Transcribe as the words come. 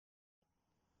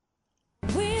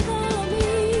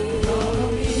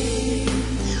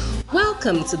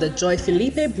Welcome to the Joy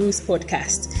Philippe Brucce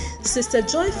podcast. Sister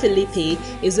Joy Philippe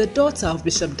is a daughter of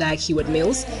Bishop Dag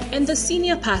Heward-Mills and the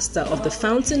senior pastor of the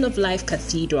Fountain of Life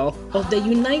Cathedral of the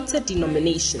United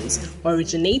Denominations,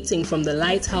 originating from the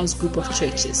Lighthouse Group of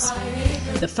Churches.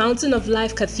 The Fountain of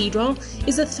Life Cathedral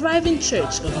is a thriving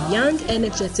church of young,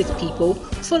 energetic people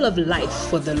full of life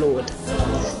for the Lord.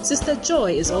 Sister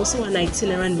Joy is also an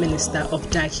itinerant minister of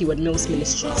Dag Heward-Mills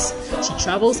Ministries. She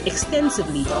travels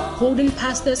extensively, holding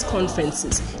pastors' conferences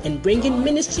and bringing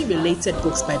ministry-related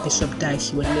books by Bishop Dag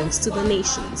Heward-Mills to the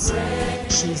nations.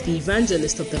 She is the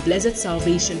evangelist of the Blessed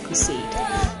Salvation Crusade.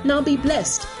 Now be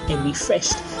blessed and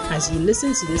refreshed as you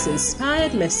listen to this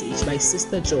inspired message by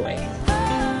Sister Joy.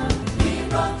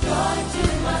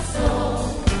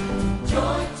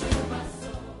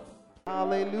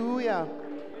 Hallelujah.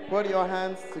 Put your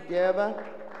hands together.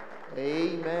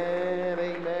 Amen,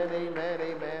 amen, amen,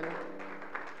 amen.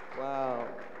 Wow.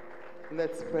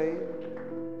 Let's pray.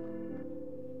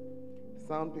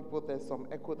 Sound people, there's some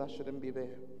echo that shouldn't be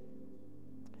there.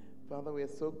 Father, we are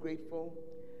so grateful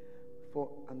for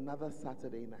another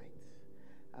Saturday night.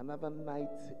 Another night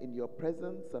in your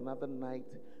presence. Another night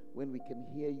when we can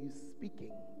hear you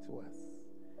speaking to us.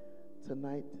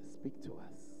 Tonight, speak to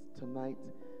us. Tonight,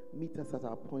 meet us at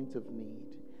our point of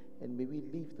need. And may we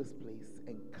leave this place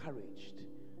encouraged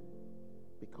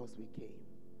because we came.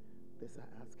 This I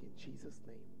ask in Jesus'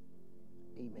 name.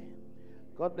 Amen.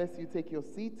 God bless you. Take your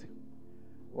seat.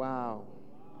 Wow.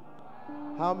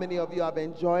 How many of you have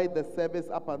enjoyed the service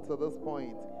up until this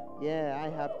point? Yeah, I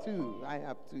have too.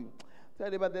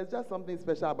 Tell you, but there's just something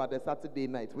special about the Saturday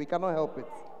night. We cannot help it.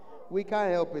 We can't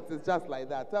help it. It's just like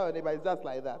that. Tell anybody, it's just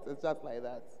like that. It's just like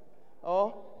that.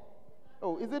 Oh,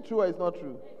 is it true or it's not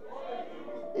true?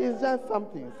 It's just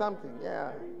something,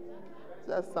 yeah.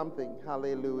 Just something.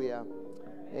 Hallelujah.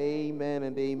 Amen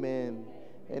and amen.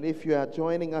 And if you are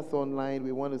joining us online,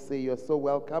 we want to say you're so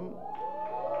welcome.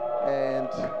 And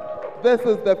this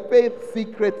is the Faith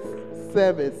Secrets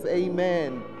service.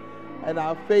 Amen. And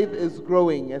our faith is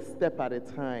growing a step at a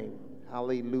time.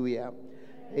 Hallelujah.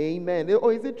 Amen. Oh,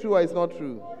 is it true or it's not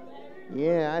true?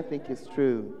 Yeah, I think it's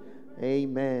true.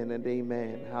 Amen and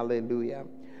amen. Hallelujah.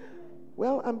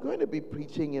 Well, I'm going to be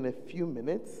preaching in a few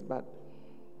minutes, but,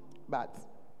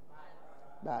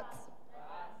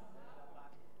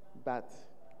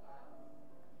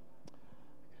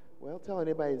 well, tell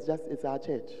anybody it's our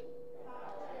church.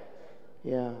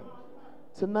 Yeah.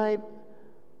 Tonight,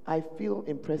 I feel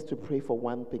impressed to pray for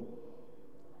one thing.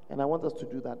 And I want us to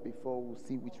do that before we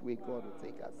see which way God will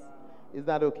take us. Is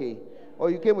that okay? Or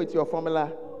you came with your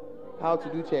formula, how to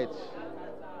do church?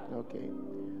 Okay.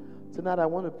 Tonight, I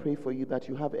want to pray for you that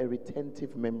you have a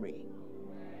retentive memory.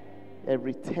 A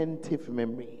retentive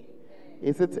memory.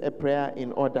 Is it a prayer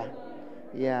in order?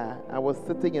 Yeah. I was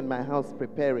sitting in my house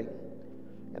preparing,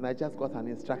 and I just got an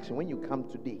instruction. When you come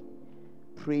today,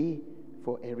 pray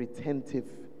for a retentive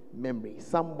memory.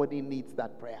 Somebody needs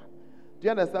that prayer. Do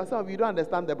you understand? Some of you don't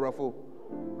understand the brofo.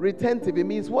 Retentive, it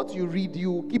means what you read,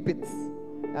 you keep it.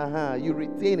 You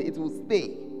retain it, it will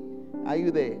stay. Are you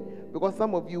there? Because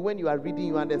some of you, when you are reading,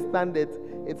 you understand it,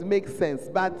 it makes sense.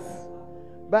 But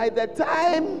by the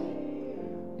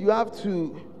time you have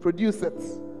to produce it,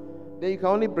 then you can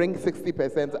only bring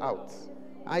 60% out.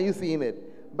 Are you seeing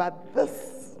it? But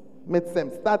this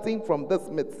mid-sem, starting from this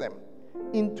mid-sem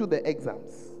into the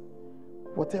exams,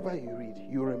 whatever you read,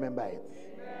 you remember it.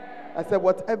 I said,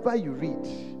 whatever you read,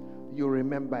 you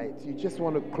remember it. You just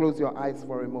want to close your eyes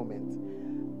for a moment.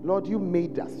 Lord, you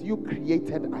made us. You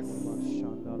created us.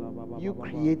 You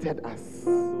created us.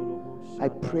 I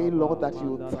pray, Lord, that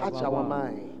you will touch our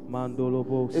mind.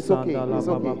 It's okay. It's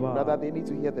okay. Brother, they need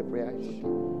to hear the prayer. It's okay.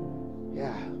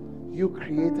 Yeah. You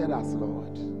created us,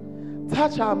 Lord.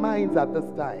 Touch our minds at this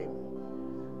time.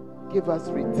 Give us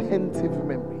retentive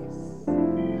memories.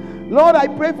 Lord, I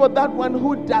pray for that one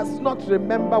who does not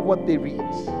remember what they read,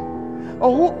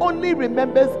 or who only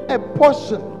remembers a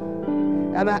portion.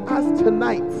 And I ask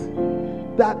tonight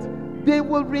that they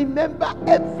will remember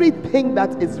everything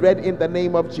that is read in the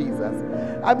name of Jesus.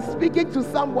 I'm speaking to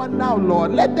someone now,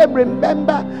 Lord. Let them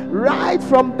remember right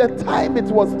from the time it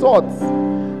was taught,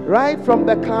 right from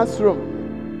the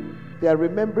classroom. They are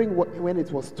remembering when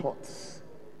it was taught.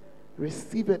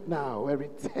 Receive it now, a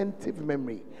retentive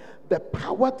memory. The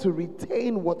power to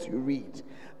retain what you read.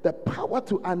 The power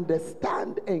to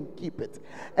understand and keep it.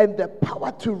 And the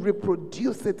power to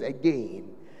reproduce it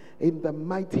again. In the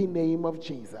mighty name of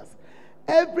Jesus.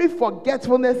 Every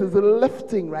forgetfulness is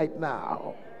lifting right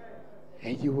now.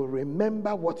 And you will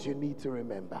remember what you need to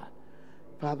remember.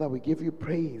 Father, we give you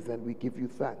praise and we give you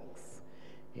thanks.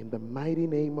 In the mighty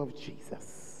name of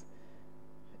Jesus.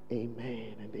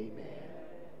 Amen and amen.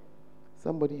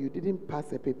 Somebody, you didn't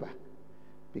pass a paper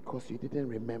because you didn't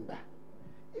remember.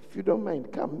 If you don't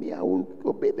mind, come. Me, I will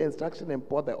obey the instruction and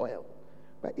pour the oil.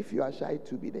 But if you are shy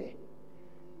to be there,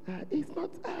 it's not,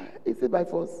 is it by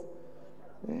force?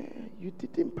 You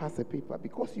didn't pass a paper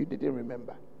because you didn't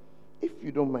remember. If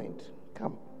you don't mind,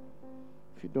 come.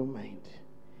 If you don't mind.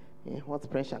 What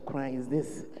pressure crying is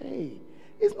this? Hey,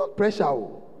 it's not pressure.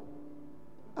 Oh.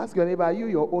 Ask your neighbor, are you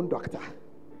your own doctor?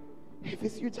 If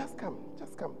it's you, just come.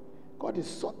 Just come. God is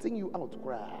sorting you out.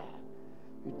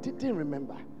 You didn't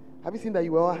remember. Have you seen that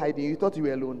you were all hiding? You thought you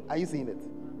were alone. Are you seeing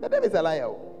it? The devil is a liar.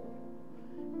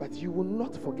 But you will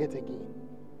not forget again.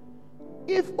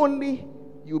 If only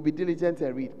you'll be diligent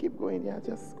and read. Keep going. Yeah,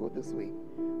 just go this way.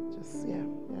 Just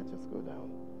go down.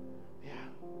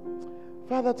 Yeah.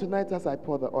 Father, tonight as I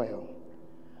pour the oil,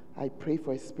 I pray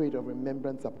for a spirit of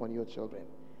remembrance upon your children.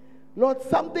 Lord,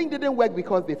 something didn't work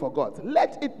because they forgot.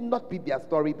 Let it not be their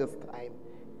story this time.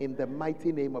 In the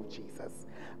mighty name of Jesus.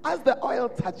 As the oil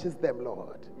touches them,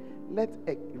 Lord, let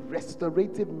a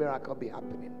restorative miracle be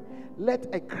happening.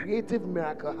 Let a creative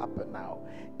miracle happen now.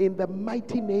 In the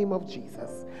mighty name of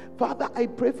Jesus. Father, I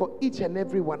pray for each and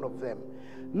every one of them.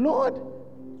 Lord,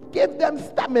 give them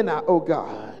stamina, oh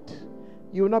God.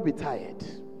 You will not be tired.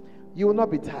 You will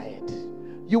not be tired.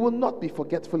 You will not be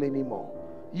forgetful anymore.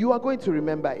 You are going to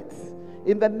remember it.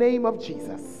 In the name of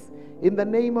Jesus. In the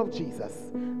name of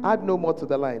Jesus. Add no more to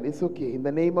the line. It's okay. In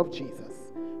the name of Jesus.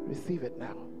 Receive it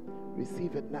now.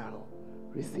 Receive it now.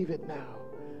 Receive it now.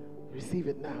 Receive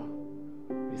it now.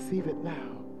 Receive it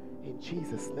now. In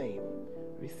Jesus' name.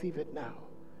 Receive it now.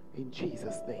 In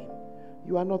Jesus' name.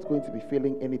 You are not going to be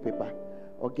failing any paper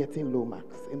or getting low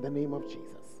marks. In the name of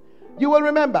Jesus. You will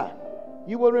remember.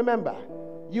 You will remember.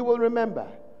 You will remember.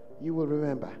 You will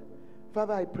remember.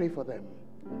 Father, I pray for them.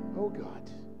 Oh God,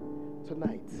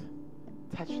 tonight,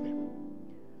 touch them.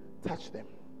 Touch them.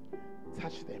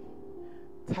 Touch them.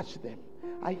 Touch them.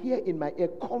 I hear in my ear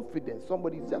confidence.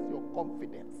 Somebody's just your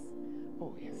confidence.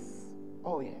 Oh yes.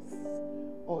 Oh yes.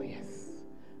 Oh yes.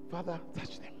 Father,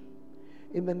 touch them.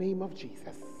 In the name of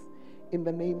Jesus. In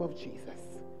the name of Jesus.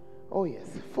 Oh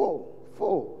yes. Full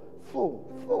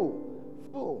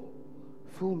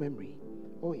memory.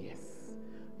 Oh yes.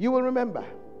 You will remember.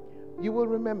 You will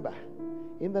remember.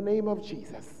 In the name of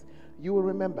Jesus. You will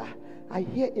remember. I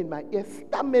hear in my ear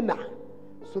stamina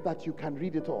so that you can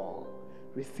read it all.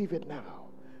 Receive it now.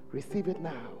 Receive it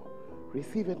now.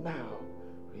 Receive it now.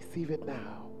 Receive it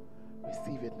now.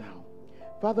 Receive it now.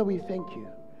 Father, we thank you.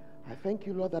 I thank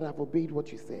you, Lord, that I've obeyed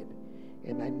what you said.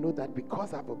 And I know that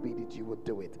because I've obeyed it, you will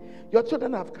do it. Your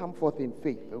children have come forth in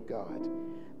faith, oh God.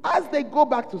 As they go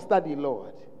back to study,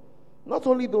 Lord, not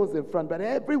only those in front, but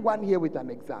everyone here with an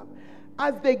exam.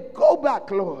 As they go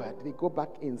back, Lord, they go back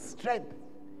in strength.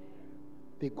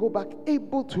 They go back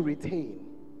able to retain.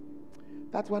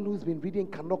 That one who's been reading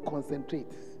cannot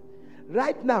concentrate.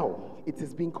 Right now, it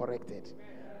is being corrected.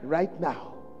 Right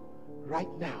now. Right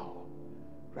now.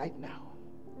 Right now.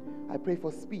 I pray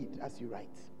for speed as you write.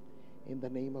 In the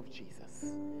name of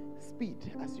Jesus.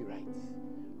 Speed as you write.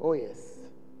 Oh yes.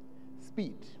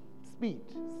 Speed. Speed.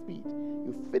 Speed.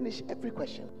 You finish every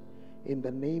question. In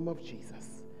the name of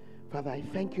Jesus. Father, I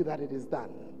thank you that it is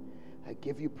done. I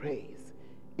give you praise.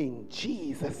 In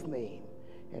Jesus' name.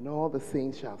 And all the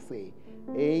saints shall say,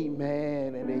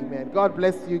 amen and amen. God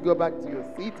bless you. Go back to your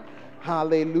seat.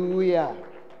 Hallelujah.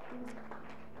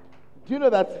 Do you know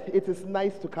that it is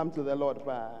nice to come to the Lord?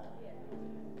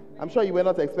 I'm sure you were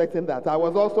not expecting that. I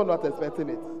was also not expecting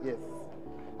it. Yes.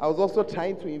 I was also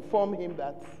trying to inform him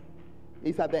that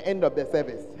it's at the end of the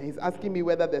service. He's asking me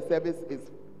whether the service is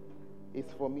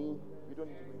for me. You don't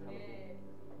need to bring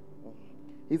it.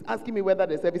 He's asking me whether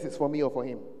the service is for me or for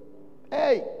him.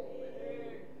 Hey!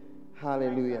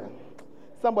 Hallelujah.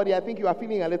 Somebody, I think you are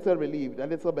feeling a little relieved, a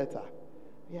little better.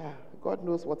 Yeah, God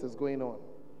knows what is going on.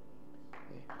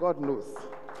 God knows.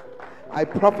 I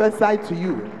prophesy to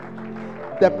you,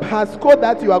 the Pasco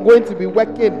that you are going to be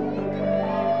working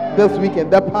this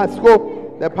weekend, the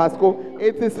Pasco,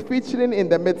 it is featuring in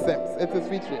the midterms. It is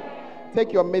featuring.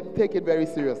 Take it very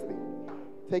seriously.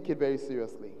 Take it very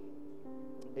seriously.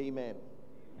 Amen.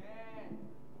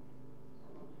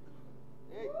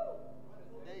 Hey.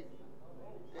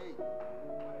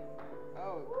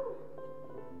 Oh.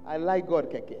 I like God,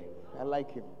 Keke. I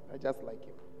like him. I just like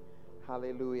him.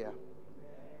 Hallelujah.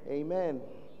 Amen.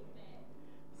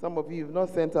 Some of you have not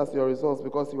sent us your results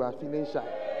because you are feeling shy.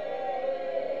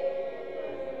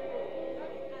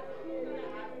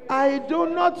 I do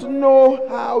not know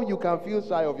how you can feel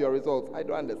shy of your results. I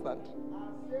don't understand.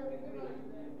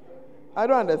 I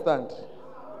don't understand.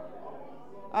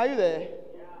 Are you there?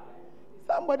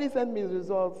 Somebody sent me his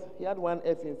results. He had one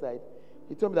F inside.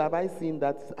 He told me that, have I seen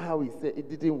that how he said it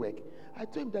didn't work? I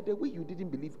told him that the way you didn't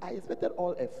believe, I expected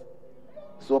all F.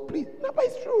 So please, no, but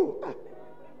it's true.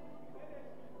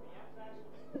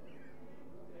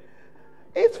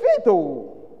 It's faith,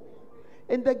 though.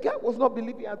 And the guy was not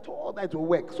believing at all that it will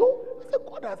work. So I said,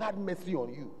 God has had mercy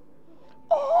on you.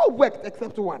 All worked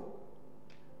except one.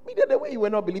 Me, the way you were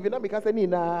not believing, not because I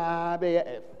need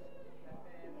F.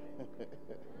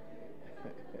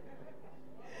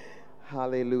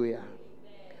 Hallelujah.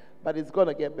 But it's going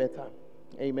to get better.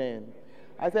 Amen.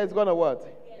 I said it's going to what?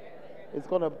 It's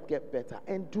going to get better.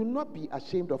 And do not be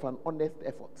ashamed of an honest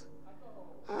effort.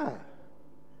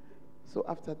 So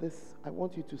after this, I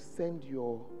want you to send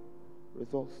your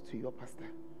results to your pastor.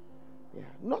 Yeah.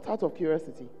 Not out of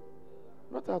curiosity.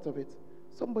 Not out of it.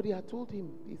 Somebody had told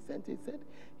him, he said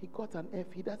he got an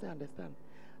F. He doesn't understand.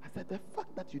 I said, the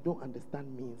fact that you don't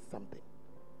understand means something.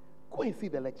 Go and see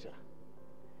the lecture.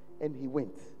 And he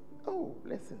went. Oh,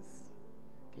 blessings.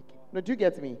 Okay. Now, do you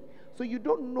get me? So you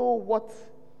don't know what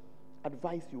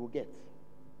advice you will get.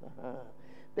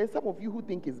 There's some of you who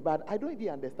think it's bad. I don't even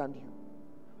understand you.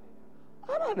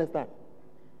 I don't understand.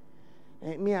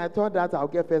 Me, I thought that I'll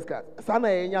get first class. Sana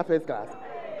enya first class.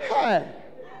 Hey.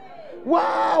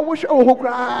 Wow,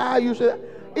 you should.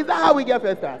 Is that how we get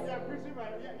first class?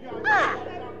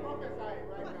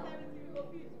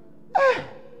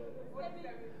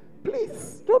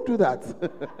 Please, don't do that.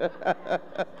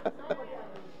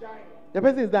 The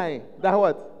person is dying. That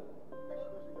what?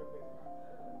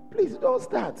 Please don't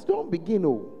start. Don't begin.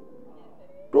 Oh.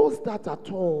 Don't start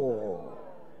at all.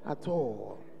 At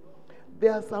all.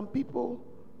 There are some people,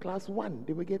 class 1,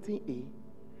 they were getting A.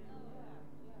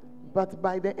 But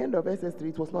by the end of SS3,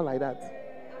 it was not like that.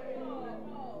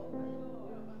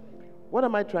 What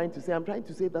am I trying to say? I'm trying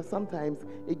to say that sometimes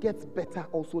it gets better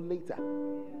also later.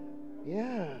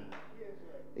 Yeah.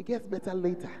 It gets better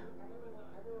later.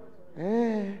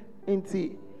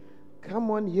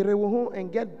 Come on,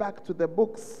 and get back to the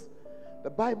books. The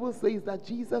Bible says that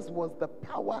Jesus was the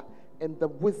power and the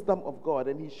wisdom of God.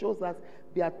 And he shows us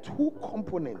there are two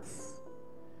components.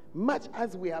 Much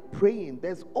as we are praying,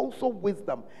 there's also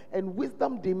wisdom. And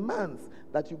wisdom demands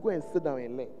that you go and sit down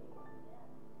and learn.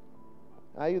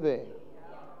 Are you there?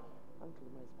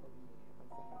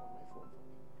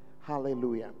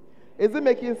 Hallelujah. Is it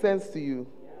making sense to you?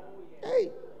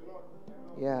 Hey.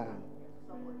 Yeah.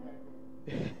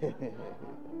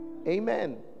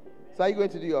 Amen. So are you going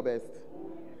to do your best?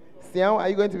 Sian, are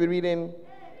you going to be reading?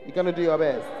 You're going to do your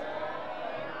best.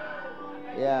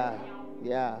 Yeah.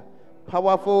 Yeah.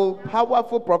 Powerful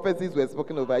prophecies were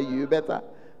spoken over you. You better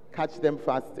catch them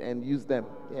fast and use them.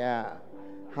 Yeah.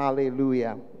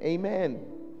 Hallelujah. Amen.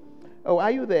 Oh,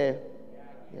 are you there?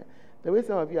 Yeah. The way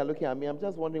some of you are looking at me, I'm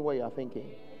just wondering what you are thinking.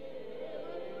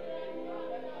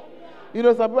 You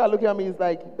know, some people are looking at me, it's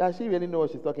like, does she really know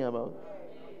what she's talking about?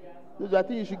 So I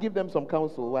think you should give them some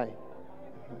counsel. Why?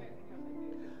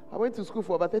 I went to school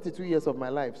for about 32 years of my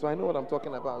life, so I know what I'm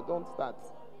talking about. Don't start.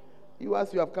 You,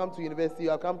 as you have come to university, you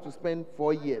have come to spend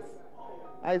 4 years.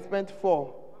 I spent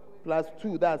 4 plus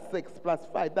 2, that's 6, plus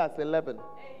 5, that's 11.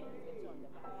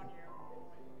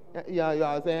 Yeah, you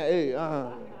are saying, hey,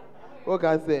 what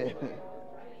can I say?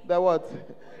 That what?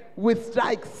 With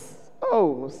strikes.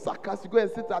 Oh, suckers, you go and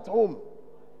sit at home.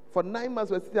 For 9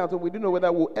 months, we're sitting at home. We didn't know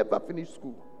whether we'll ever finish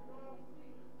school.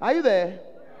 Are you there?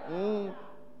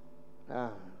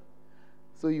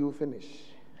 So you will finish.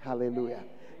 Hallelujah.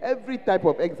 Every type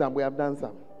of exam, we have done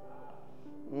some.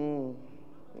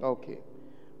 Okay.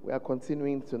 We are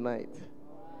continuing tonight.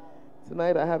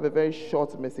 Tonight, I have a very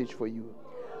short message for you.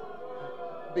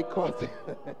 Because,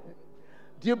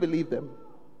 do you believe them?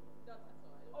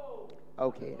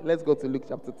 Okay, let's go to Luke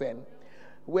chapter 10,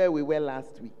 where we were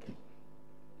last week.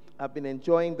 I've been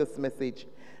enjoying this message,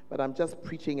 but I'm just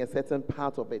preaching a certain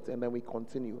part of it, and then we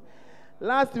continue.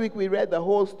 Last week, we read the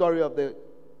whole story of the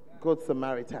Good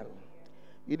Samaritan.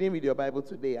 You didn't read your Bible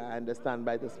today, I understand,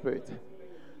 by the Spirit.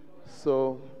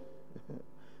 So,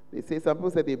 they say, some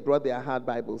people said they brought their hard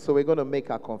Bible, so we're going to make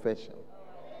our confession.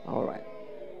 All right.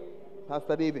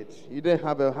 Pastor David, you didn't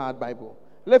have a hard Bible.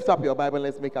 Lift up your Bible and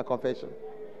let's make our confession.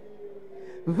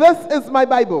 This is my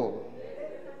Bible.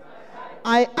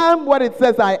 I am what it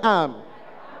says I am.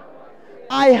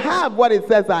 I have what it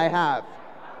says I have.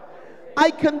 I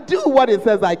can do what it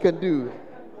says I can do.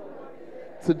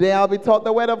 Today I'll be taught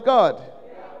the word of God.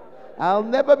 I'll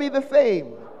never be the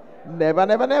same. Never,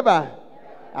 never, never.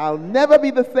 I'll never be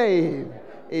the same.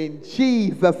 In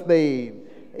Jesus' name.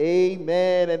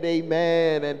 Amen and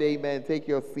amen and amen. Take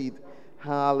your seat.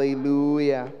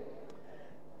 Hallelujah.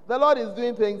 The Lord is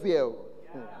doing things here.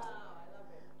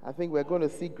 I think we're going to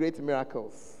see great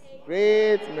miracles.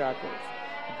 Great miracles.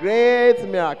 Great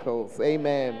miracles.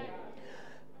 Amen.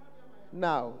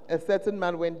 Now, a certain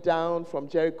man went down from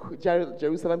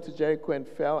Jerusalem to Jericho and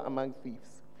fell among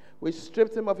thieves, which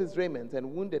stripped him of his raiment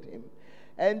and wounded him,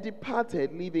 and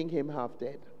departed, leaving him half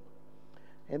dead.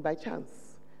 And by chance,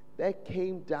 there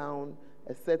came down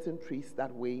a certain priest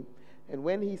that way, and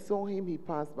when he saw him, he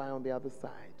passed by on the other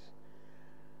side.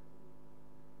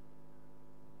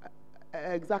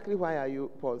 Exactly why are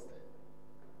you paused?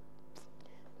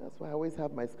 That's why I always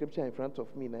have my scripture in front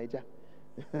of me, Niger.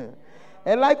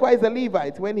 And likewise the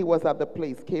Levite, when he was at the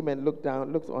place, came and looked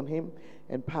on him,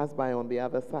 and passed by on the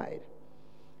other side.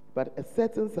 But a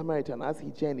certain Samaritan, as he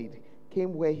journeyed,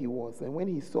 came where he was, and when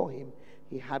he saw him,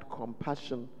 he had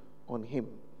compassion on him.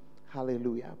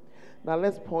 Hallelujah. Now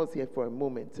let's pause here for a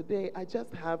moment. Today, I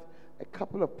just have a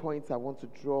couple of points I want to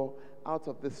draw out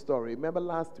of this story. Remember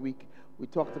last week, we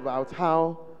talked about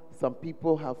how some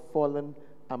people have fallen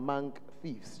among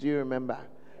thieves. Do you remember?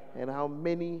 And how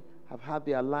many have had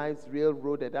their lives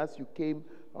railroaded as you came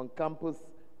on campus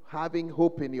having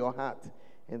hope in your heart.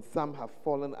 And some have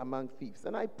fallen among thieves.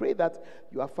 And I pray that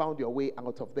you have found your way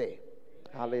out of there.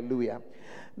 Hallelujah.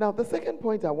 Now, the second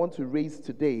point I want to raise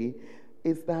today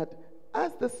is that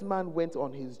as this man went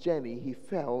on his journey, he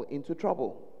fell into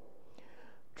trouble.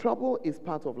 Trouble is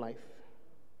part of life.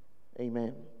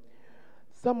 Amen.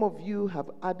 Some of you have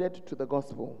added to the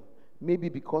gospel, maybe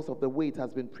because of the way it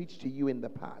has been preached to you in the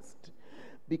past.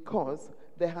 Because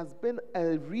there has been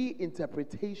a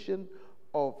reinterpretation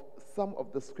of some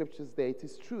of the scriptures there. It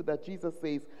is true that Jesus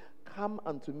says, "Come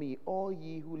unto me, all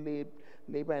ye who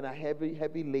labor and are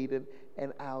heavy laden,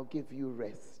 and I'll give you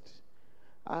rest."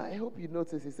 I hope you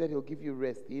notice he said he'll give you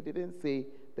rest. He didn't say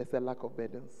there's a lack of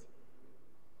burdens.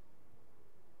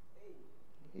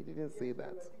 He didn't say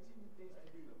that.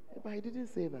 But he didn't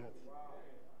say that.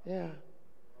 Yeah.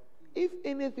 If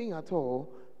anything at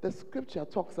all, the scripture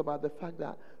talks about the fact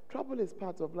that trouble is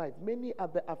part of life. Many are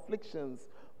the afflictions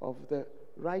of the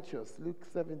righteous. Luke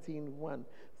 17:1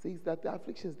 says that the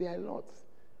afflictions, they are lots.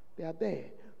 They are there.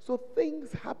 So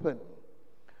things happen.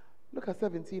 Look at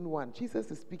 17:1.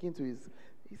 Jesus is speaking to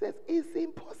he says, it's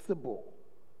impossible.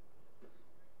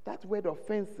 That word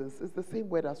offenses is the same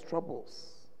word as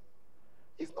troubles.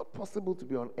 It's not possible to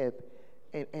be on earth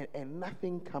and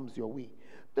nothing comes your way.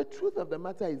 The truth of the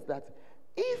matter is that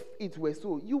if it were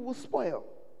so, you will spoil.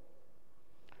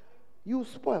 You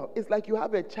spoil. It's like you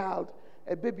have a child,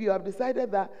 a baby, you have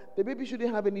decided that the baby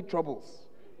shouldn't have any troubles.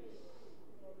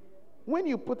 When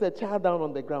you put a child down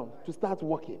on the ground to start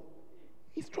walking,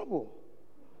 it's trouble.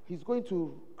 He's going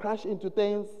to crash into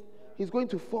things. He's going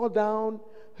to fall down.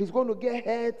 He's going to get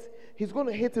hurt. He's going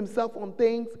to hit himself on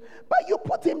things. But you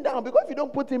put him down, because if you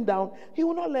don't put him down, he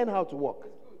will not learn how to walk.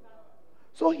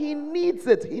 So he needs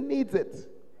it. He needs it.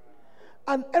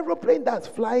 An aeroplane that's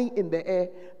flying in the air,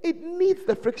 it needs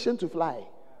the friction to fly.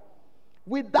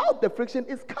 Without the friction,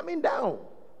 it's coming down.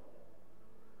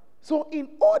 So in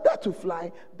order to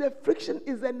fly, the friction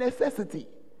is a necessity.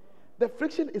 The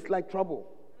friction is like trouble.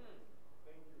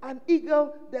 An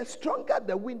eagle, the stronger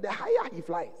the wind, the higher he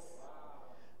flies.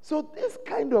 So this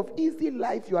kind of easy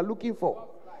life you are looking for,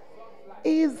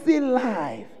 easy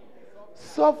life,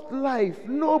 soft life,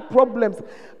 no problems.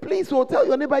 Please, will tell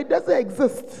your neighbor, it doesn't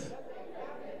exist.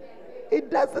 It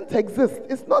doesn't exist.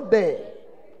 It's not there.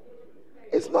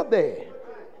 It's not there.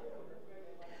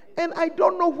 And I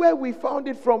don't know where we found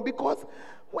it from, because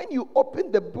when you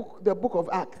open the book of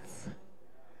Acts,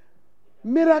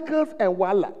 miracles and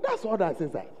voila, that's all that's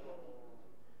inside.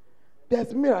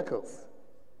 There's miracles.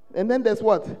 And then there's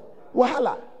what?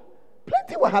 Wahala.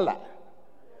 Plenty wahala.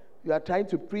 You are trying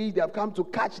to preach, they have come to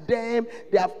catch them,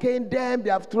 they have caned them, they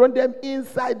have thrown them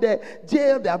inside the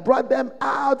jail, they have brought them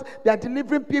out, they are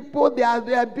delivering people, they are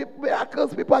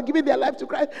miracles, people are giving their life to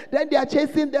Christ, then they are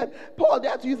chasing them. Paul, they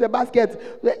had to use a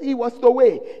basket. He was stowed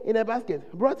away in a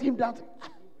basket, brought him down.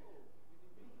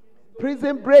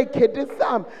 Prison break,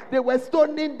 they were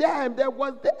stoning them,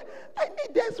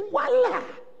 there's voila.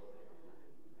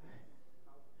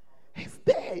 It's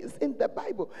there. It's in the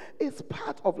Bible. It's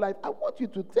part of life. I want you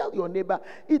to tell your neighbor,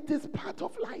 it is part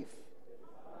of life.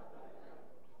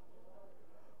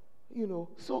 You know,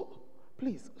 so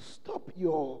please stop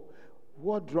your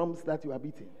war drums that you are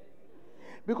beating.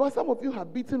 Because some of you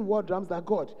have beaten war drums that,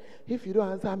 God, if you don't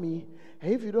answer me,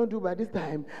 and if you don't do by this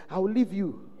time, I will leave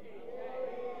you.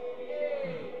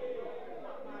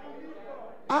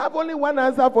 I have only one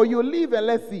answer for you. Leave and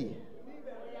let's see.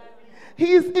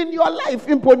 He is in your life,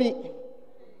 Imponi.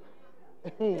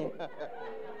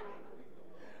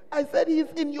 I said he is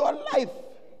in your life.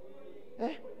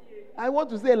 I want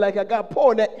to say like a guy,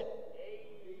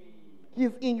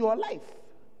 he's in your life.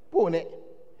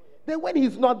 Then when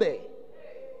he's not there,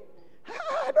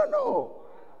 I don't know.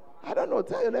 I don't know.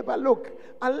 Tell your neighbor, look,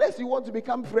 unless you want to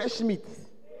become fresh meat.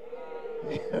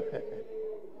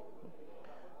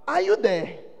 Are you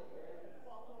there?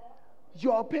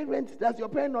 Your parents, does your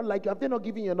parent not like you? Have they not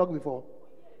given you a knock before?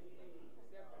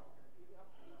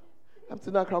 Up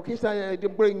to now, occasionally they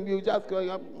bring you just going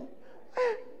up.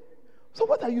 So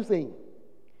what are you saying?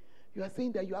 You are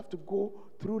saying that you have to go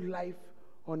through life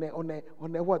on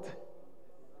a what?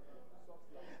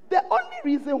 The only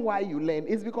reason why you learn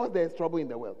is because there is trouble in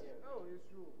the world.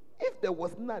 If there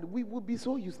was none, we would be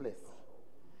so useless.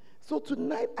 So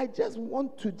tonight, I just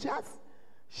want to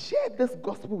share this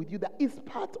gospel with you that is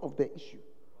part of the issue.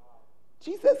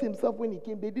 Jesus himself, when he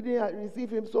came, they didn't receive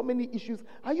him. So many issues.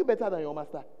 Are you better than your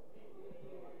master?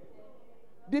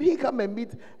 Did he come and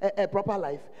meet a proper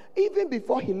life? Even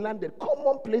before he landed,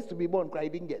 common place to be born, he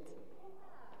didn't get.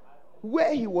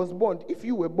 Where he was born, if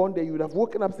you were born there, you would have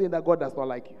woken up saying that God does not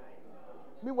like you.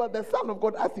 Meanwhile, the Son of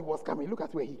God, as he was coming, look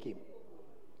at where he came.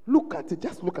 Look at it,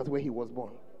 just look at where he was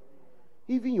born.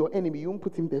 Even your enemy, you won't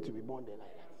put him there to be born there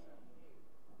like that.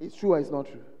 It's true or it's not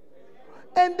true?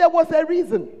 And there was a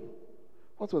reason.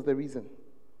 What was the reason?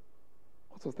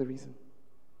 What was the reason?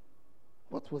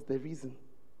 What was the reason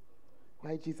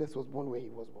why Jesus was born where he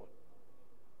was born?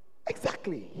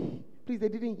 Exactly. Please, they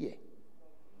didn't hear.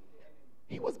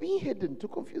 He was being hidden to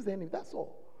confuse the enemy. That's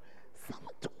all.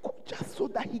 Someone to go just so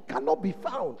that he cannot be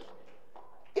found.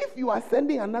 If you are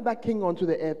sending another king onto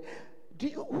the earth,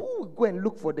 who will go and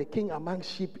look for the king among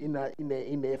sheep in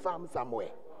a farm somewhere?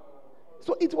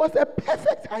 So it was a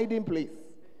perfect hiding place.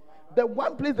 The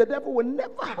one place the devil will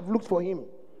never have looked for him.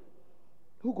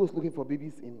 Who goes looking for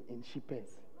babies in sheep pens?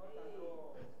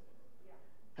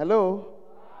 Hello?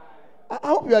 I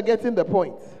hope you are getting the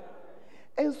point.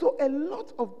 And so a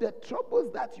lot of the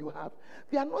troubles that you have,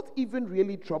 they are not even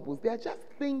really troubles. They are just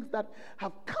things that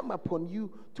have come upon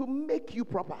you to make you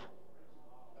proper.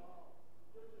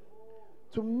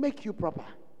 To make you proper.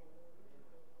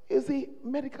 You see,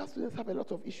 medical students have a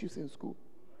lot of issues in school.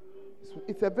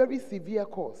 It's a very severe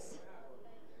course.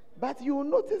 But you will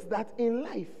notice that in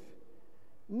life,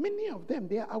 many of them,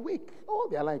 they are awake all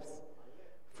their lives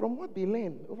from what they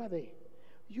learn over there.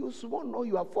 You small know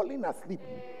you are falling asleep.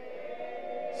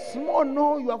 Small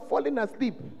know you are falling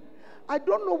asleep. I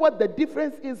don't know what the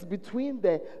difference is between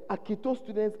the Akito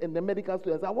students and the medical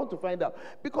students. I want to find out.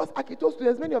 Because Akito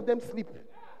students, many of them sleep.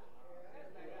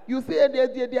 You say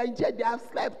they are in church, they have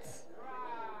slept.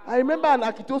 I remember an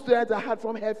Akito student I had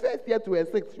from her first year to her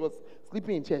sixth, she was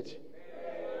sleeping in church.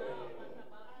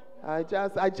 I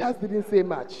just didn't say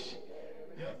much.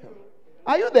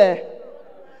 Are you there?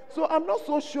 So I'm not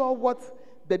so sure what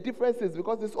the difference is,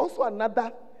 because there's also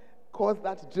another course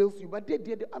that drills you. But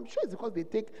I'm sure it's because they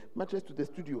take mattress to the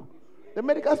studio. The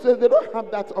medical students, they don't have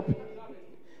that up.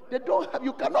 They don't have,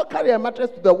 you cannot carry a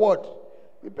mattress to the ward.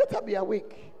 You better be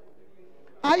awake.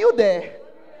 Are you there?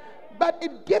 But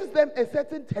it gives them a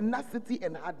certain tenacity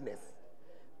and hardness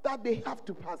that they have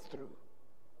to pass through.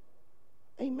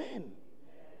 Amen.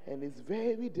 And it's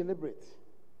very deliberate.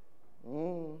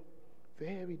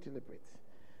 Very deliberate.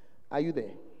 Are you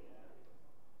there?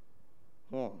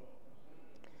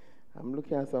 I'm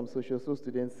looking at some social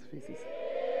students' faces.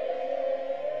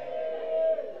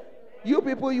 You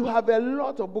people, you have a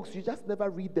lot of books, you just never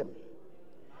read them.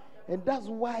 And that's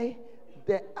why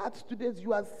the art students,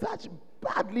 you are such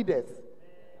bad leaders.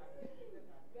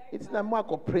 It's not more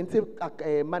of printing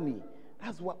money.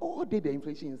 That's why all day the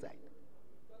inflation inside.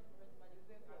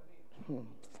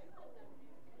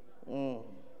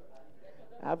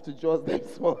 I have to judge them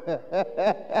small.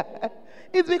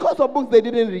 It's because of books they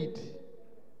didn't read.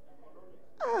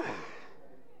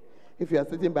 If you are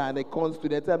sitting by an econ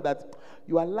student, tell them that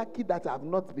you are lucky that I have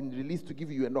not been released to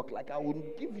give you a knock. Like I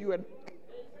wouldn't give you a knock.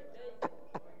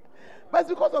 But it's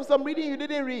because of some reading you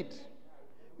didn't read.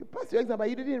 You passed your exam, but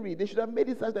you didn't read. They should have made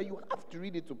it such that you have to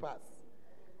read it to pass.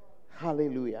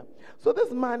 Hallelujah. So this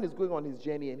man is going on his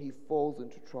journey and he falls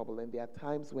into trouble. And there are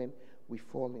times when we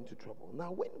fall into trouble.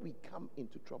 Now, when we come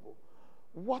into trouble,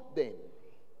 what then?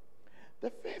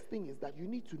 The first thing is that you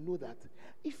need to know that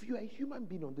if you are a human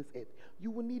being on this earth,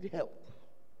 you will need help.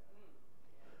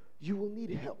 You will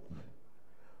need help.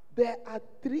 There are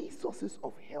three sources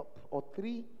of help, or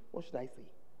three, what should I say?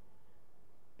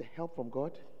 The help from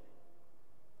God,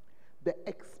 the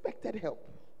expected help,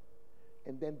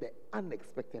 and then the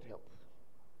unexpected help.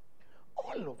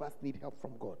 All of us need help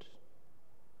from God.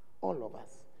 All of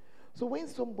us. So when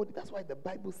somebody, that's why the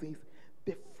Bible says,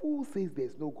 the fool says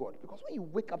there's no God. Because when you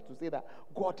wake up to say that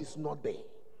God is not there,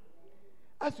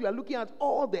 as you are looking at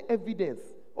all the evidence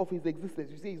of his existence,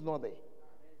 you say he's not there.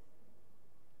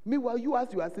 Meanwhile, you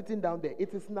as you are sitting down there,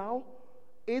 it is now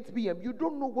 8 p.m. You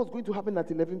don't know what's going to happen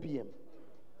at 11 p.m.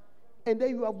 And then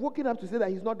you have woken up to say that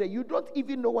he's not there. You don't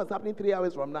even know what's happening 3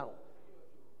 hours from now.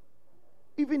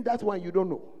 Even that one you don't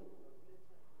know.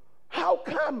 How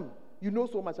come you know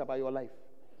so much about your life?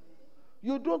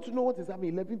 You don't know what is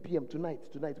happening 11 p.m. tonight.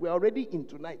 We're already in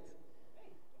tonight.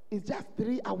 It's just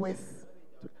 3 hours.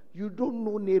 You don't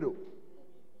know Nero.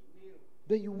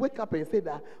 Then you wake up and say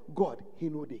that God, he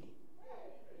know day.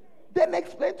 Then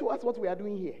explain to us what we are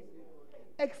doing here.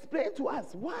 Explain to us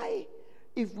why,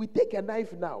 if we take a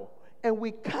knife now and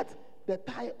we cut the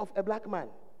thigh of a black man,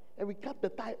 and we cut the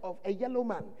thigh of a yellow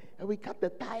man, and we cut the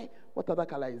thigh, what other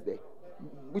color is there?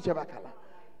 Whichever color.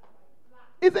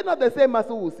 Is it not the same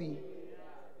muscle we see?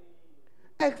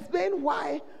 Explain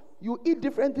why you eat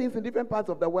different things in different parts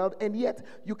of the world, and yet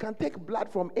you can take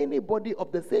blood from anybody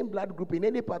of the same blood group in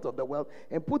any part of the world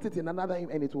and put it in another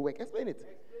and it will work. Explain it.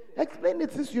 Explain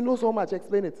it since you know so much.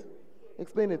 Explain it.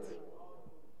 Explain it.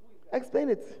 Explain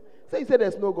it. Say you said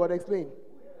there's no God. Explain.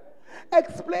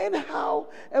 Explain how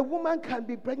a woman can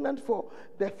be pregnant for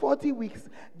the 40 weeks.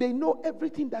 They know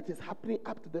everything that is happening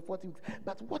up to the 40 weeks.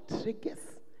 But what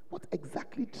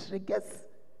exactly triggers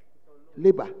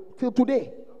labor? Till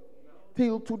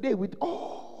today, with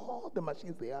all the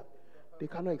machines they have, they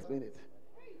cannot explain it.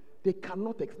 They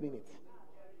cannot explain it.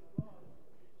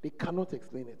 They cannot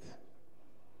explain it.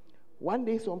 One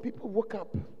day, some people woke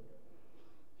up.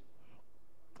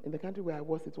 In the country where I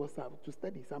was, it was to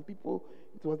study. Some people,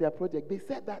 it was their project. They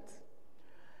said that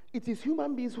it is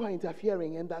human beings who are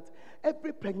interfering, and that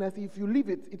every pregnancy, if you leave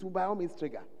it, it will by all means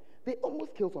trigger. They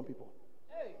almost kill some people.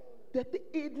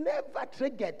 It never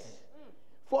triggered.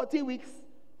 40 weeks,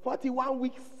 41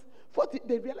 weeks, 40.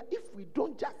 They realize if we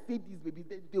don't just save these babies,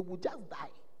 they will just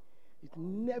die. It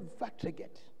never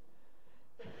triggered.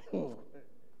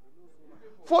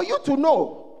 For you to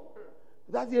know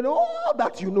that all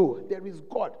that you know, there is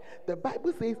God. The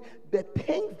Bible says the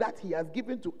things that he has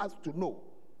given to us to know,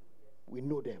 we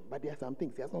know them. But there are some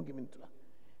things he has not given to us.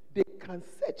 They can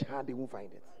search hard, they won't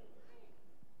find it.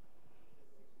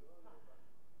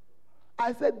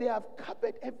 I said they have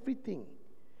covered everything.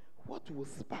 What will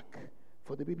spark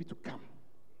for the baby to come?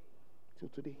 Till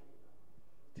today,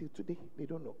 they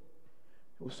don't know.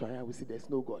 Oh, sorry, I will see there's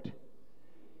no God.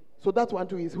 So that one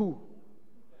too is who?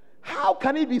 How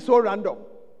can it be so random?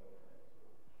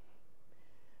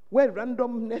 Well,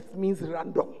 randomness means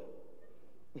random.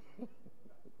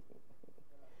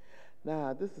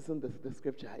 Now, this isn't the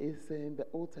scripture. It's in the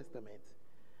Old Testament.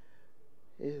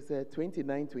 It's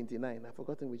 29:29. I've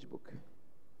forgotten which book.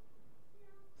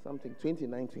 Something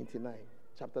 29:29.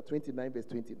 Chapter 29, verse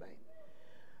 29.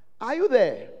 Are you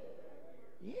there?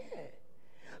 Yeah.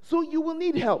 So you will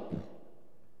need help.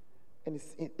 And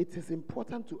it is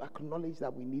important to acknowledge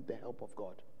that we need the help of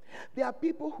God. There are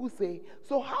people who say,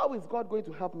 so how is God going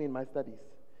to help me in my studies?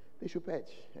 They should perch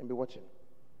and be watching.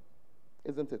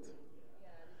 Isn't it?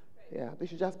 Yeah, they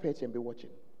should just perch and be watching.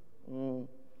 And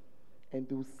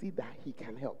they'll see that he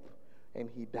can help. And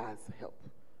he does help.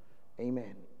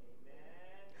 Amen.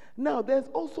 Now, there's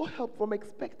also help from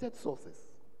expected sources.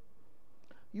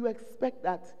 You expect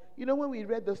that, when we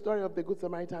read the story of the Good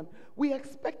Samaritan, we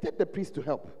expected the priest to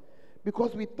help.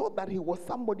 Because we thought that he was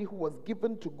somebody who was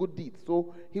given to good deeds.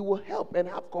 So he will help and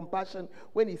have compassion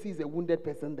when he sees a wounded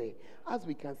person there. As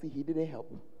we can see, he didn't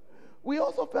help. We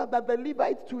also felt that the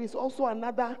Levite too is also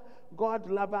another God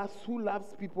lover who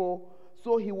loves people.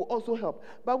 So he will also help.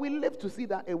 But we live to see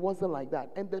that it wasn't like that.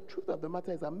 And the truth of the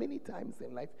matter is that many times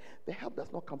in life, the help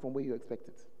does not come from where you expect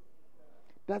it.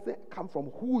 It doesn't come from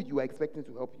who you are expecting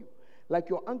to help you. Like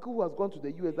your uncle who has gone to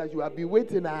the US that you have been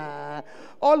waiting.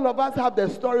 All of us have the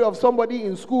story of somebody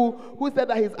in school who said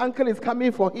that his uncle is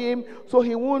coming for him, so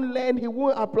he won't learn, he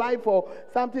won't apply for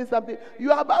something.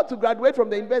 You are about to graduate from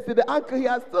the university. The uncle, he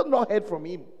has still not heard from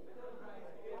him.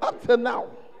 Up to now.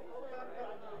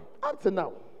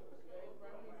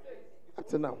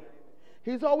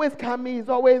 He's always coming, he's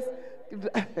always...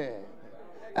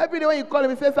 Every day when you call him,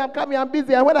 he says, I'm coming, I'm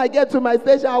busy, and when I get to my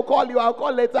station, I'll call you, I'll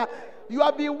call later. You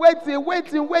have been waiting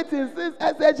since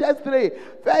SHS 3.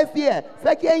 First year,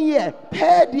 second year,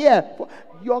 third year.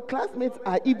 Your classmates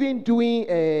are even doing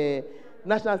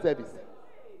national service.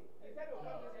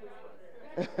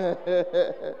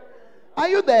 Are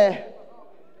you there?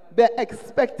 The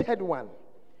expected one.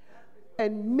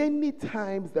 And many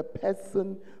times the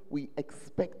person we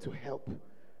expect to help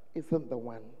isn't the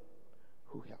one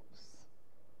who helps.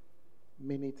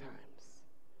 Many times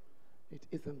it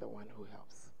isn't the one who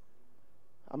helps.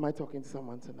 Am I talking to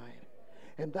someone tonight?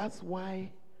 And that's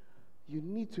why you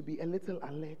need to be a little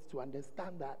alert to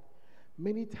understand that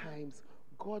many times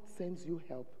God sends you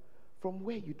help from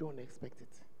where you don't expect it,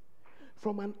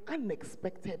 from an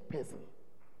unexpected person.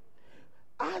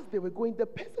 As they were going, the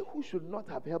person who should not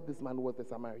have helped this man was the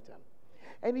Samaritan.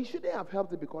 And he shouldn't have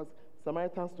helped it because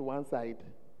Samaritans to one side,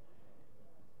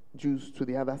 Jews to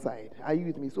the other side. Are you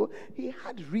with me? So he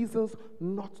had reasons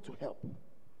not to help.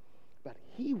 But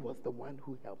he was the one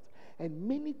who helped. And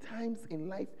many times in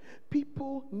life,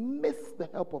 people miss the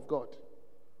help of God.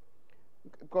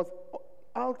 Because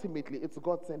ultimately, it's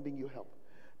God sending you help.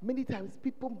 Many times,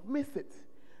 people miss it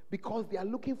because they are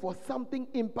looking for something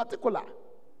in particular.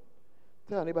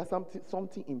 Tell your neighbor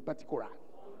something in particular.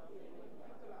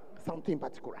 Something in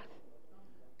particular.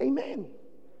 Amen.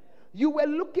 You were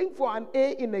looking for an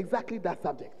A in exactly that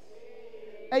subject.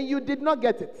 And you did not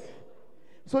get it.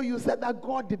 So you said that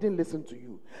God didn't listen to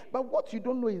you. But what you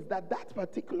don't know is that that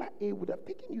particular A would have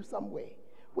taken you somewhere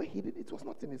where he did. It was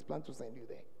not in his plan to send you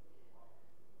there.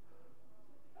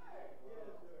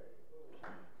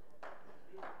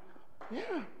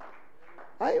 Yeah.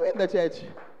 Are you in the church?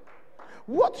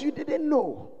 What you didn't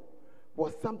know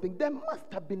was something. There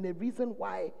must have been a reason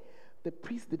why the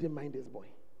priest didn't mind his boy.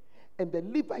 And the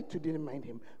Levite too didn't mind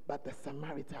him. But the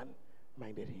Samaritan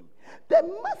minded him. There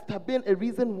must have been a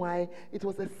reason why it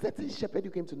was a certain shepherd who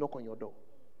came to knock on your door.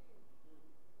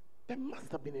 There must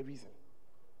have been a reason.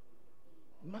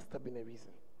 Must have been a reason.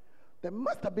 There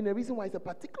must have been a reason why it's a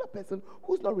particular person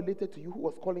who's not related to you, who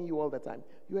was calling you all the time.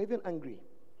 You are even angry.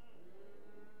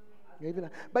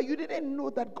 But you didn't know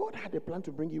that God had a plan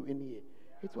to bring you in here.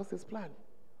 It was his plan.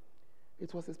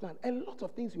 It was his plan. A lot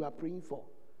of things you are praying for.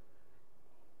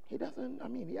 He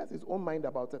has his own mind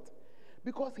about it.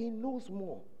 Because he knows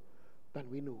more than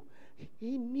we know.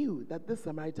 He knew that this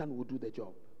Samaritan would do the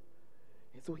job.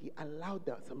 And so he allowed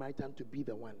the Samaritan to be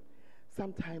the one.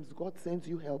 Sometimes God sends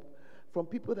you help from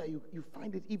people that you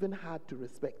find it even hard to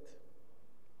respect.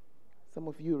 Some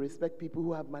of you respect people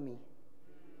who have money.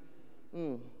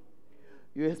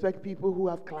 You respect people who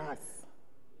have class.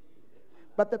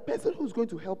 But the person who's going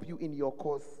to help you in your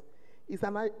cause is a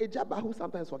jabba who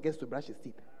sometimes forgets to brush his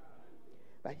teeth.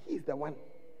 But he's the one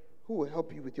who will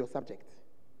help you with your subject.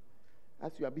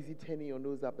 As you are busy turning your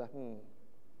nose up, that,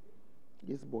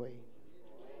 this boy.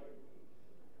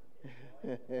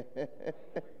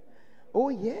 Oh,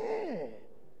 yeah.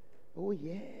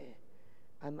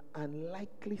 An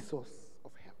unlikely source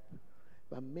of help.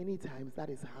 But many times that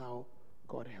is how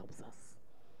God helps us.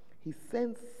 He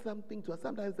sends something to us.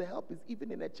 Sometimes the help is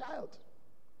even in a child.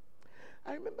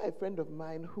 I remember a friend of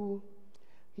mine who,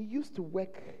 he used to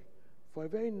work for a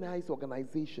very nice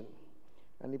organization,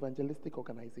 an evangelistic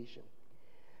organization.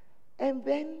 And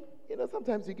then,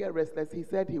 sometimes you get restless. He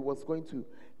said he was going to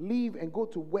leave and go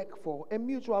to work for a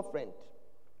mutual friend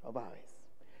of ours.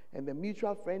 And the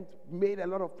mutual friend made a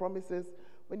lot of promises.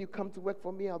 When you come to work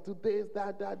for me, I'll do this,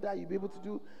 that. You'll be able to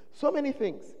do so many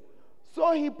things.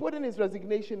 So he put in his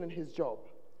resignation in his job.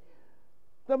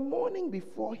 The morning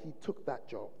before he took that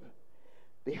job,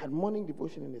 they had morning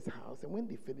devotion in his house. And when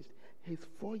they finished, his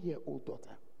 4-year-old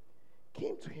daughter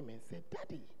came to him and said,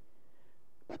 "Daddy,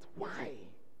 but why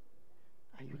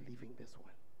are you leaving this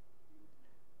one?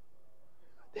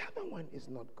 The other one is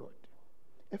not good."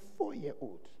 A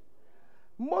 4-year-old.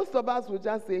 Most of us would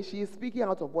just say she is speaking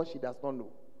out of what she does not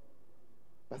know.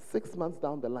 But 6 months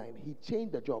down the line, he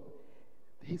changed the job.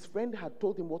 His friend had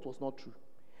told him what was not true.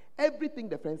 Everything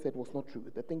the friend said was not true.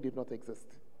 The thing did not exist.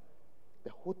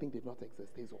 The whole thing did not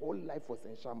exist. His whole life was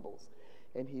in shambles.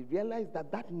 And he realized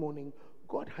that that morning,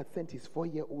 God had sent his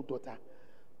 4-year-old daughter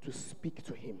to speak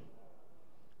to him.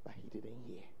 But he didn't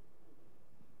hear.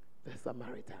 The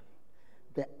Samaritan,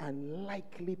 the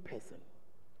unlikely person.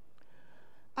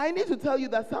 I need to tell you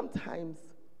that sometimes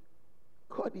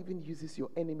God even uses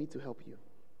your enemy to help you.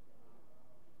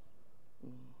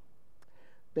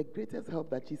 The greatest help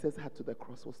that Jesus had to the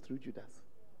cross was through Judas.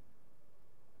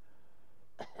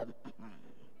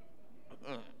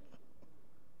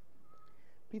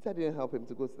 Peter didn't help him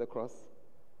to go to the cross.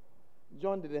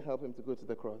 John didn't help him to go to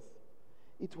the cross.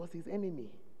 It was his enemy,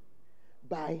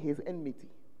 by his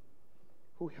enmity,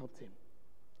 who helped him.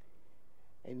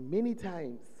 And many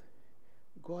times,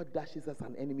 God dashes us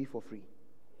an enemy for free.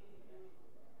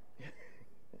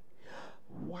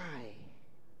 Why?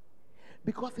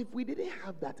 Because if we didn't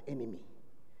have that enemy,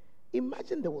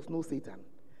 imagine there was no Satan.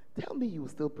 Tell me you will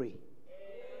still pray.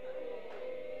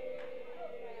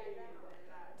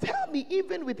 Tell me,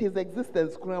 even with his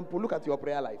existence, look at your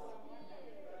prayer life.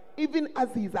 Even as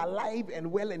he's alive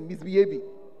and well and misbehaving,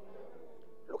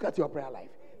 look at your prayer life.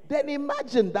 Then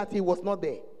imagine that he was not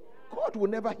there. God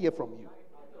will never hear from you.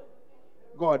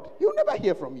 He will never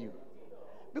hear from you.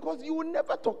 Because you will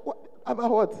never talk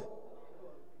about what?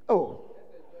 Oh.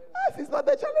 is not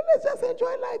the challenge. Let's just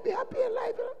enjoy life, be happy in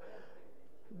life.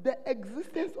 The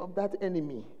existence of that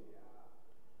enemy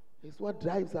is what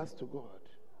drives us to God.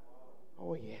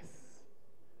 Oh, yes.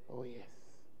 Oh, yes.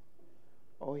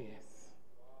 Oh, yes.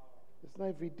 It's not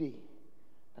every day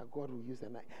that God will use a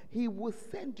knife. He will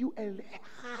send you a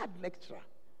hard lecture.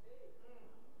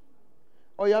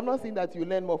 Or you have not seen that you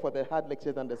learn more for the hard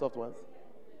lectures than the soft ones?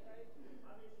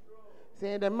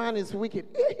 Saying the man is wicked.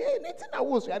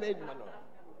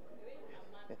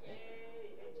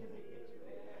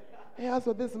 Yeah,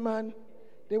 so this man,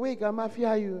 the way he can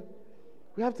mafia you,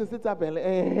 we have to sit up and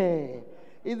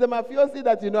it's the mafiosi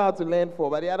that you know how to learn for,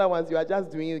 but the other ones you are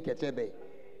just doing kechebe.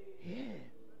 Yeah.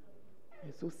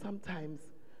 And so sometimes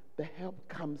the help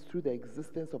comes through the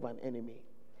existence of an enemy.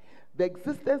 The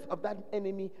existence of that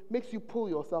enemy makes you pull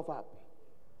yourself up,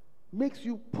 makes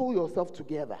you pull yourself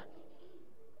together.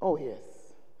 Oh, yes.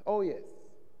 Oh, yes.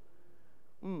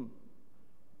 Tell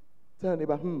your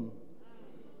neighbor,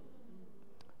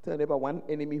 Tell your neighbor one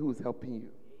enemy who's helping you.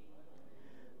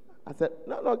 I said,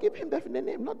 no, give him definite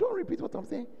name. No, don't repeat what I'm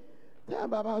saying. Tell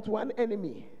him about one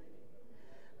enemy.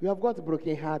 You have got a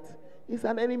broken heart. It's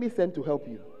an enemy sent to help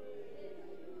you.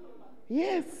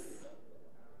 Yes.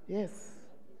 Yes.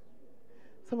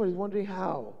 Somebody's wondering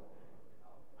how.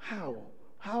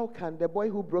 How can the boy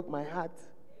who broke my heart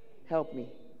help me?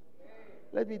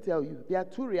 Let me tell you, there are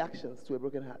two reactions to a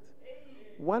broken heart.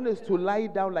 One is to lie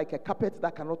down like a carpet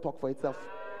that cannot talk for itself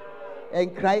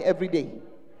and cry every day.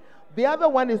 The other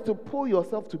one is to pull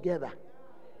yourself together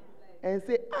and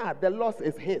say, the loss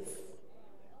is his.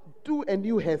 Do a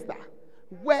new hairstyle.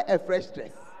 Wear a fresh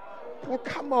dress. Oh,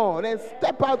 come on, and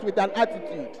step out with an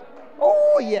attitude.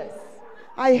 Oh, yes.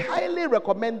 I highly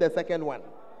recommend the second one.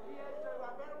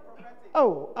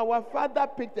 Oh, our father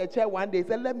picked a chair one day. He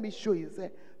said, let me show you. He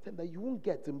said that you won't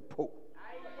get him po.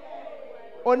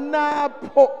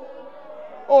 Po.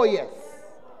 Oh, yes.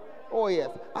 Oh, yes.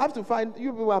 I have to find,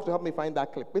 you people have to help me find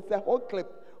that clip. It's a whole clip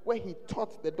where he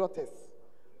taught the daughters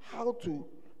how to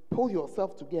pull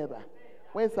yourself together.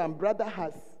 When some brother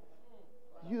has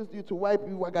used you to wipe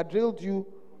you, drilled you,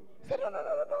 he said, no,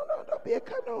 don't be a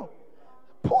no.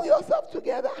 Pull yourself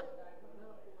together.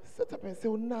 Sit up and say,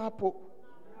 po.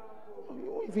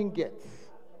 You won't even get.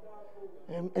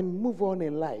 And move on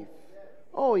in life.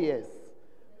 Oh, yes.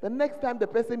 The next time the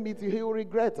person meets you, he will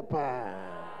regret.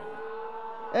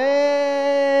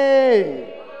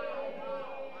 Hey!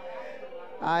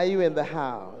 Are you in the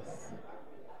house?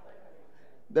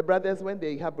 The brothers, when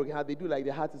they have broken heart, they do like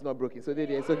their heart is not broken. So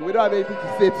so we don't have anything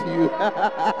to say to you.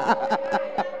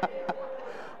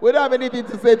 We don't have anything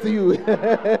to say to you.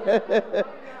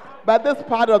 But this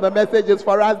part of the message is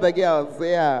for us, the girls.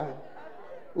 Yeah.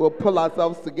 We'll pull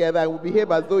ourselves together and we'll behave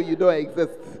as though you don't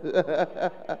exist.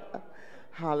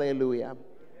 Hallelujah.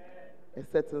 A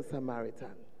certain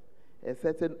Samaritan, a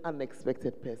certain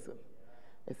unexpected person,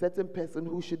 a certain person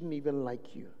who shouldn't even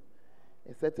like you,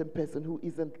 a certain person who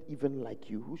isn't even like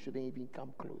you, who shouldn't even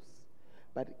come close.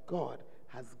 But God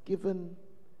has given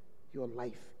your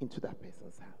life into that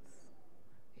person's hands.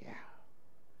 Yeah.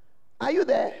 Are you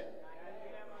there?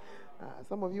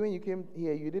 Some of you, when you came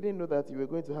here, you didn't know that you were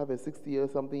going to have a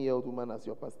 60-something-year-old woman as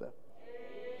your pastor.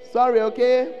 Sorry,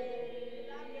 okay?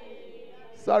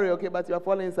 Sorry, okay, but you are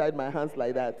falling inside my hands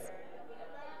like that.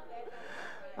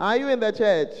 Are you in the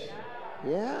church?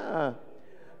 Yeah.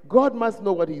 God must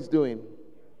know what he's doing.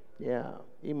 Yeah,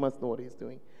 he must know what he's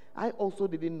doing. I also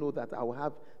didn't know that I will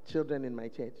have children in my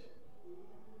church.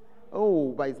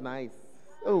 Oh, but it's nice.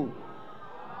 Oh.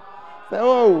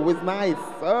 Oh, it's nice.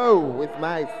 Oh, it's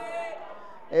nice.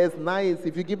 It's nice.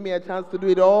 If you give me a chance to do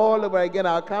it all over again,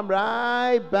 I'll come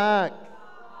right back.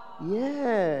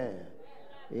 Yeah.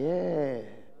 Yeah.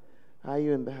 Are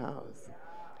you in the house?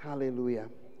 Hallelujah.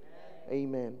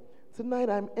 Amen. Tonight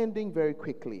I'm ending very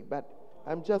quickly, but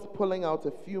I'm just pulling out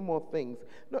a few more things.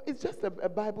 No, it's just a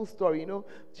Bible story. You know,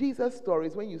 Jesus'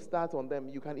 stories, when you start on them,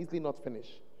 you can easily not finish.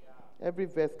 Every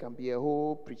verse can be a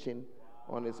whole preaching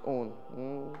on its own.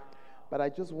 But I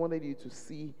just wanted you to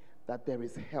see that there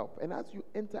is help. And as you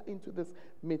enter into this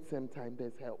mid-term time,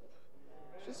 there's help.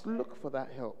 Just look for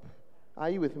that help. Are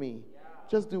you with me?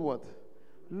 Just do what?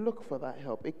 Look for that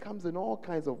help. It comes in all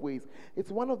kinds of ways.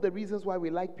 It's one of the reasons why we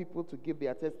like people to give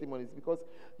their testimonies, because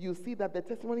you see that the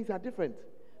testimonies are different.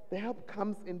 The help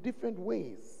comes in different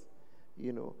ways.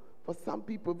 You know, for some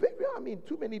people,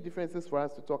 too many differences for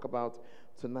us to talk about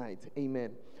tonight.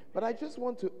 Amen. But I just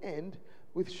want to end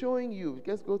with showing you,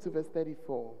 let's go to verse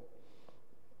 34.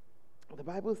 The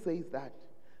Bible says that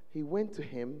he went to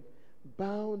him,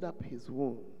 bound up his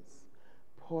wounds,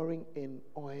 pouring in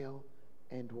oil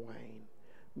and wine.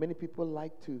 Many people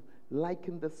like to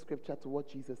liken the scripture to what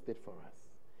Jesus did for us.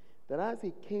 That as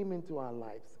he came into our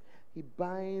lives, he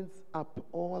binds up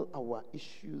all our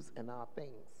issues and our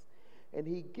things. And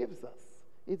he gives us.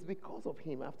 It's because of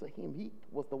him. After him, he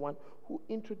was the one who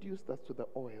introduced us to the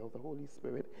oil, the Holy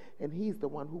Spirit. And he's the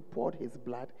one who poured his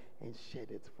blood and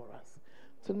shed it for us.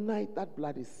 Tonight, that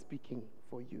blood is speaking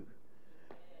for you.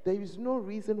 There is no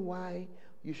reason why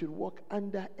you should walk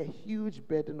under a huge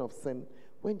burden of sin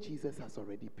when Jesus has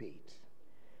already paid.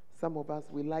 Some of us,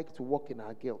 we like to walk in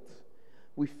our guilt.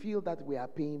 We feel that we are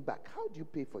paying back. How do you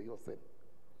pay for your sin?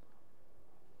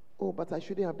 Oh, but I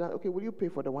shouldn't have done. Okay, will you pay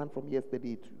for the one from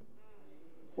yesterday too?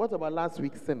 What about last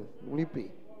week's sin? Will you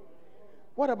pay?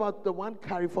 What about the one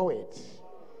carry forward?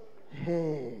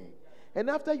 Hey. And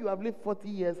after you have lived 40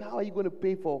 years, how are you going to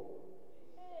pay for?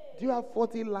 Do you have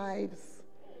 40 lives?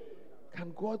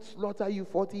 Can God slaughter you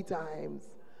 40 times?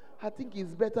 I think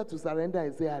it's better to surrender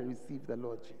and say, I receive the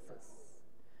Lord Jesus.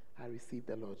 I receive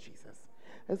the Lord Jesus.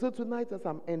 And so tonight, as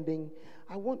I'm ending,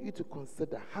 I want you to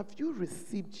consider, have you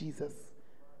received Jesus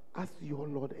as your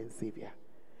Lord and Savior?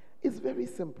 It's very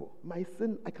simple. My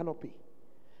sin, I cannot pay.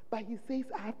 But he says,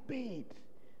 I have paid.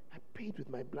 I paid with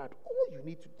my blood. All you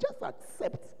need to just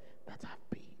accept that I've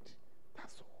paid.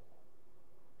 That's all.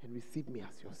 And receive me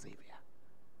as your Savior.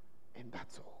 And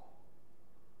that's all.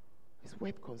 It's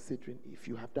worth considering if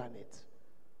you have done it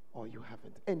or you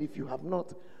haven't. And if you have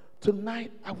not,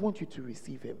 tonight I want you to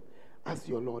receive him as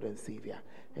your Lord and Savior.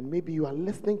 And maybe you are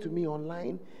listening to me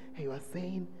online and you are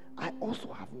saying, I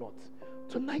also have not.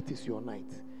 Tonight is your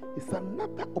night. It's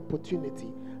another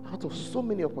opportunity out of so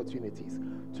many opportunities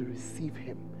to receive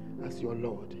him as your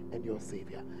Lord and your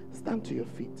Savior. Stand to your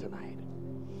feet tonight.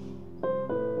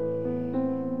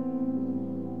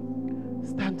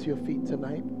 Stand to your feet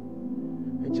tonight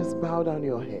and just bow down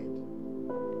your head.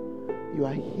 You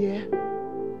are here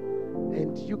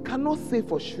and you cannot say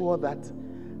for sure that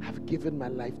I've given my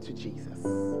life to Jesus.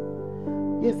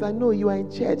 Yes, I know you are in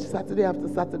church Saturday after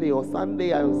Saturday or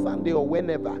Sunday or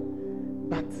whenever,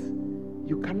 but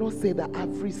you cannot say that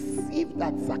I've received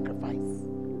that sacrifice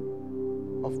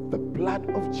of the blood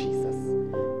of Jesus.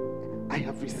 I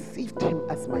have received him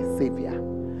as my Savior.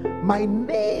 My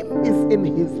name is in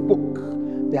his book.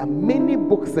 There are many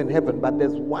books in heaven, but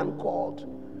there's one called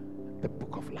the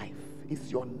Book of Life.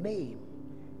 Is your name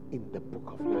in the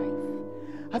Book of Life?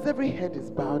 As every head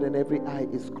is bowed and every eye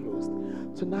is closed,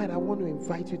 tonight I want to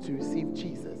invite you to receive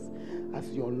Jesus as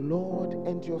your Lord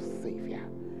and your Savior.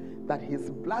 That his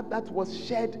blood that was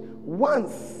shed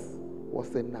once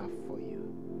was enough for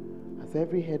you. As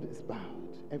every head is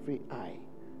bowed, every eye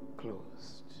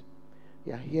closed.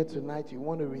 You are here tonight, you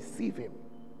want to receive him.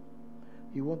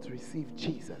 You want to receive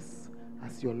Jesus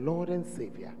as your Lord and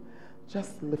Savior.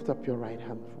 Just lift up your right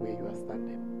hand where you are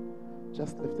standing.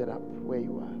 Just lift it up where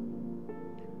you are.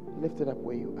 Lift it up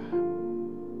where you are.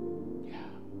 Yeah,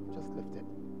 just lift it.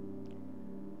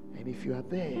 And if you are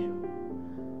there,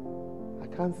 I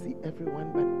can't see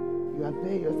everyone, but you are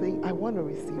there, you're saying, I want to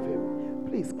receive him.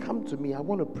 Please come to me. I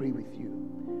want to pray with you.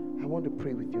 I want to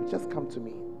pray with you. Just come to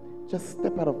me. Just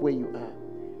step out of where you are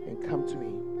and come to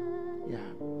me.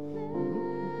 Yeah.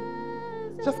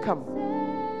 Just come.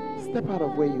 Step out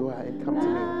of where you are and come to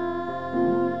me.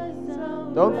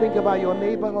 Don't think about your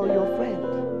neighbor or your friend.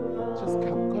 Just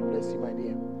come. God bless you, my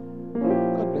dear.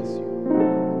 God bless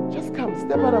you. Just come.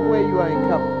 Step out of where you are and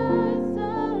come.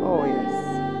 Oh,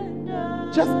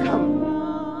 yes. Just come.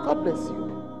 God bless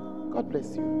you. God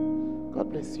bless you. God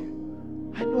bless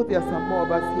you. I know there are some more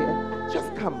of us here.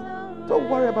 Just come. Don't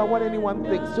worry about what anyone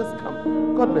thinks. Just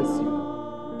come. God bless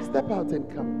you. Step out and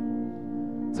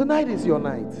come. Tonight is your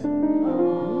night.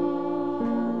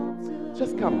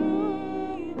 Just come.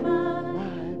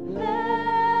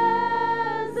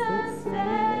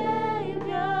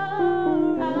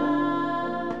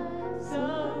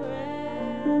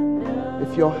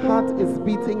 If your heart is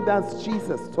beating, that's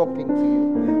Jesus talking to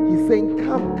you. He's saying,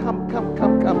 come, come, come,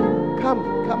 come, come.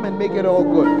 Come, come and make it all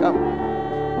good. Come.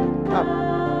 Come.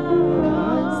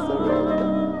 I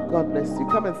surrender. God bless you.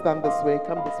 Come and stand this way.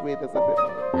 Come this way. There's a bit.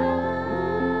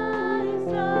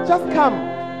 Just come.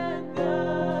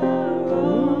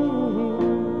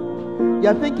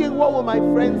 You're thinking, what will my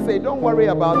friends say? Don't worry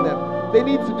about them. They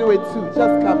need to do it too.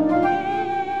 Just come.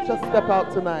 Just step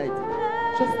out tonight.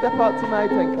 Just step out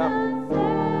tonight and come.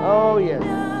 Oh, yes.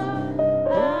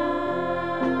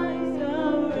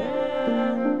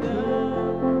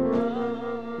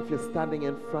 If you're standing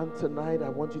in front tonight, I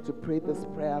want you to pray this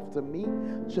prayer after me.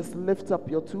 Just lift up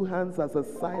your two hands as a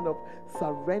sign of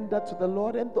surrender to the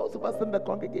Lord. And those of us in the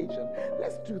congregation,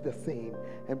 let's do the same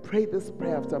and pray this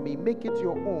prayer after me. Make it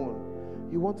your own.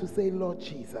 You want to say, Lord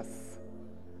Jesus,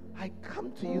 I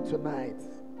come to you tonight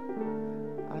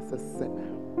as a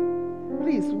sinner.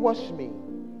 Please wash me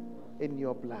in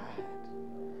your blood.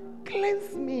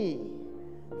 Cleanse me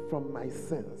from my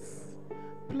sins.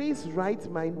 Please write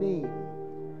my name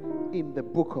in the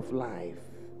book of life.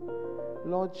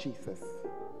 Lord Jesus,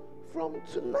 from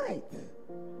tonight,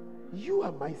 you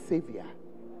are my Savior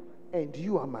and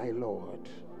you are my Lord.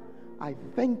 I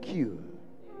thank you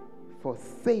for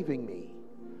saving me.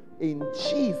 In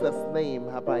Jesus' name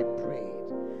have I prayed.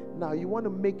 Now you want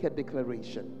to make a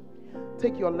declaration.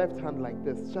 Take your left hand like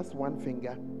this, just one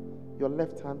finger. Your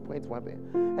left hand points one finger.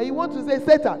 And you want to say,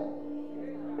 Satan,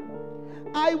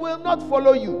 I will not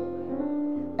follow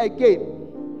you again.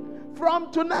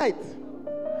 From tonight,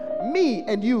 me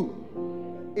and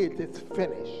you, it is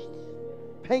finished.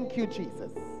 Thank you,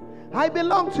 Jesus. I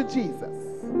belong to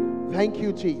Jesus. Thank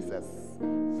you, Jesus,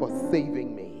 for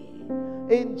saving me.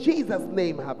 In Jesus'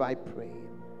 name have I prayed.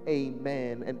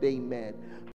 Amen and amen.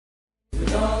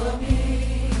 With all of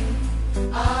me,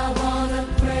 I wanna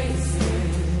praise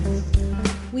Him.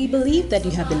 We believe that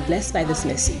you have been blessed by this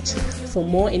message. For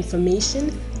more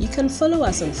information, you can follow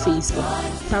us on Facebook,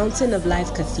 Fountain of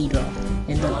Life Cathedral,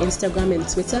 and on Instagram and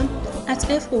Twitter at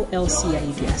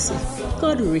FOLCIADUASI.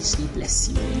 God richly bless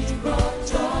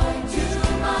you.